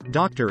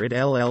Dr. IT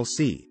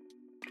LLC.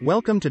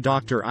 Welcome to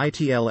Dr. IT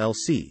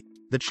LLC,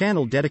 the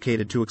channel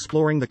dedicated to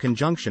exploring the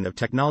conjunction of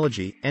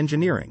technology,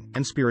 engineering,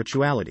 and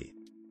spirituality.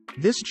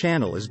 This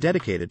channel is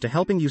dedicated to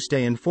helping you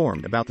stay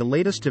informed about the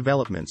latest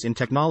developments in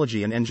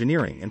technology and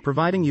engineering and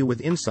providing you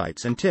with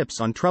insights and tips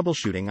on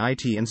troubleshooting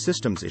IT and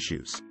systems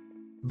issues.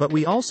 But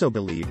we also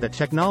believe that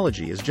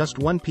technology is just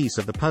one piece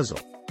of the puzzle.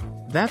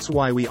 That's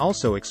why we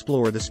also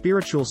explore the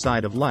spiritual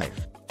side of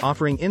life,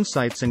 offering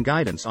insights and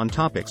guidance on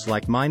topics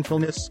like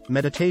mindfulness,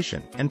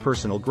 meditation, and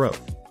personal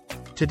growth.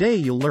 Today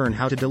you'll learn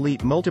how to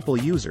delete multiple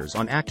users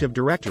on Active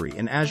Directory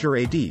in Azure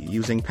AD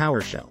using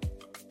PowerShell.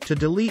 To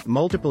delete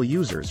multiple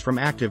users from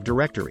Active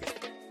Directory.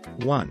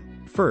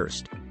 1.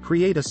 First,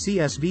 create a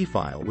CSV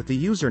file with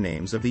the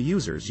usernames of the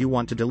users you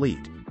want to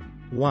delete.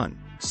 1.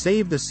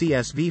 Save the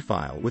CSV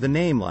file with a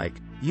name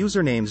like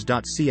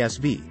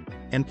usernames.csv,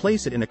 and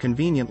place it in a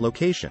convenient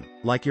location,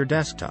 like your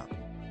desktop.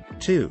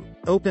 2.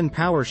 Open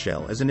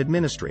PowerShell as an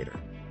administrator.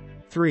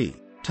 3.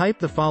 Type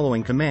the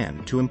following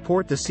command to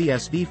import the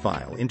CSV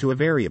file into a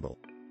variable.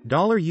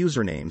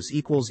 $usernames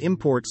equals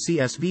import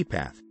CSV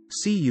path,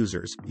 C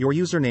users, your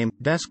username,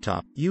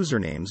 desktop,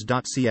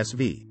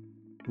 usernames.csv.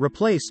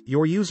 Replace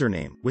your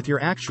username with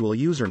your actual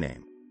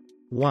username.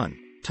 1.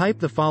 Type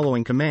the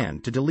following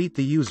command to delete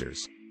the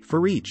users.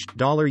 For each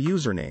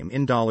 $username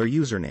in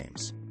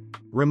 $usernames.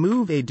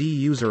 Remove a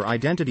user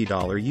identity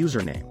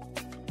 $username.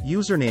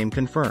 Username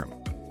confirm.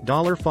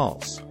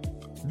 $false.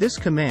 This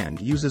command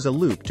uses a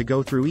loop to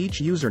go through each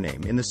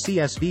username in the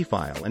CSV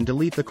file and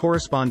delete the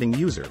corresponding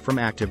user from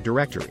Active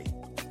Directory.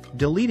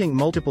 Deleting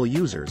multiple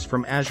users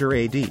from Azure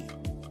AD.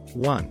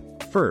 1.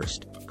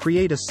 First,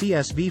 create a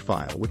CSV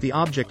file with the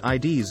object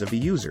IDs of the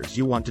users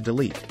you want to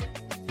delete.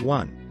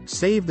 1.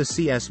 Save the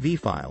CSV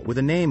file with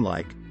a name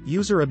like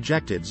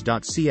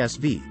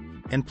userobjectives.csv,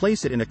 and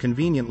place it in a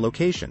convenient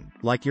location,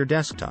 like your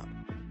desktop.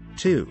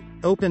 2.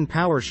 Open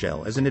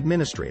PowerShell as an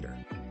administrator.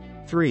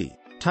 3.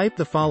 Type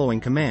the following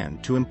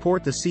command to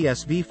import the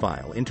CSV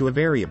file into a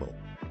variable.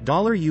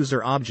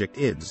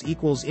 $userObjectIds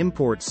equals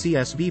import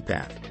CSV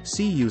path,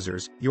 C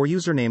users, your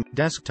username,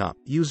 desktop,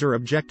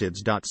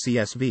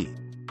 userobjectives.csv.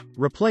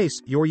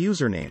 Replace your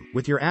username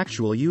with your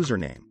actual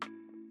username.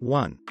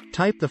 1.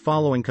 Type the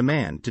following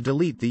command to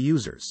delete the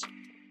users.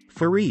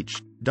 For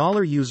each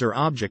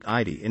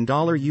 $userObjectId in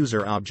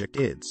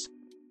 $userObjectIds.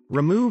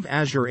 Remove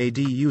Azure AD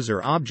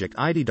user object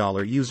ID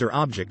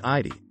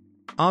 $userObjectId.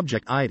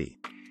 Object ID.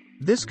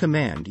 This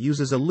command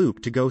uses a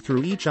loop to go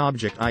through each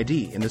object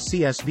ID in the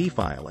CSV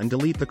file and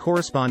delete the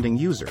corresponding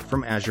user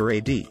from Azure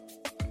AD.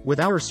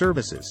 With our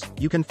services,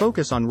 you can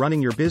focus on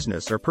running your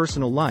business or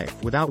personal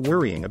life without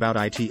worrying about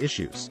IT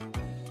issues.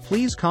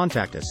 Please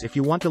contact us if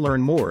you want to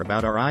learn more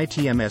about our IT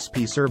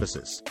MSP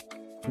services.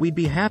 We'd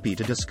be happy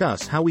to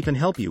discuss how we can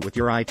help you with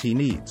your IT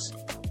needs.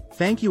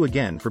 Thank you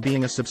again for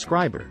being a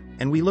subscriber,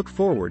 and we look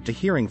forward to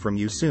hearing from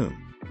you soon.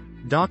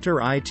 Dr.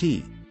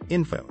 IT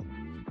Info.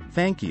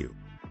 Thank you.